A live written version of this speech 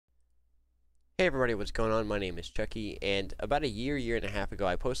Hey everybody, what's going on? My name is Chucky, and about a year and a half ago,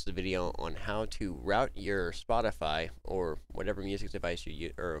 I posted a video on how to route your Spotify or whatever music device you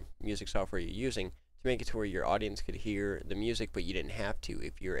use or music software you're using to make it to where your audience could hear the music, but you didn't have to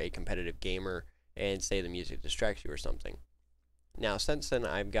if you're a competitive gamer and say the music distracts you or something. Now, since then,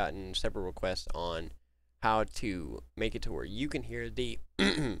 I've gotten several requests on how to make it to where you can hear the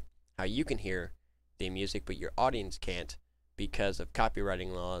how you can hear the music, but your audience can't because of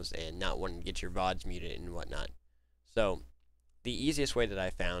copywriting laws and not wanting to get your VODs muted and whatnot. So, the easiest way that I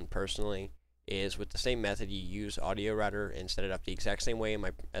found personally is with the same method. You use Audio Router and set it up the exact same way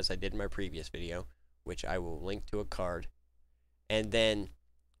as I did in my previous video, which I will link to a card. And then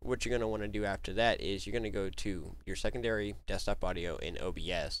what you're going to want to do after that is you're going to go to your secondary desktop audio in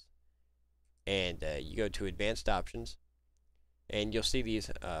OBS, and you go to Advanced Options, and you'll see these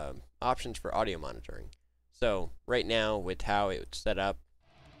options for audio monitoring. So right now, with how it's set up,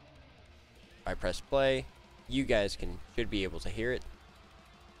 if I press play, you guys should be able to hear it,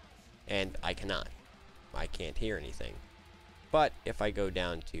 and I cannot. I can't hear anything. But if I go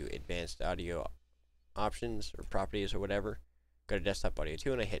down to Advanced Audio Options or Properties or whatever, go to Desktop Audio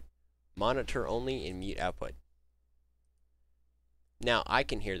 2, and I hit Monitor Only and Mute Output. Now I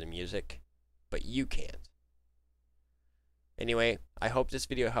can hear the music, but you can't. Anyway, I hope this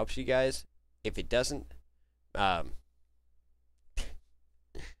video helps you guys. If it doesn't, alright,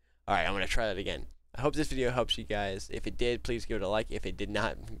 I'm going to try that again. I hope this video helps you guys. If it did, please give it a like. If it did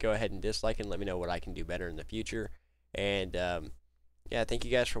not, go ahead and dislike and let me know what I can do better in the future. And yeah, thank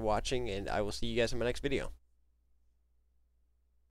you guys for watching, and I will see you guys in my next video.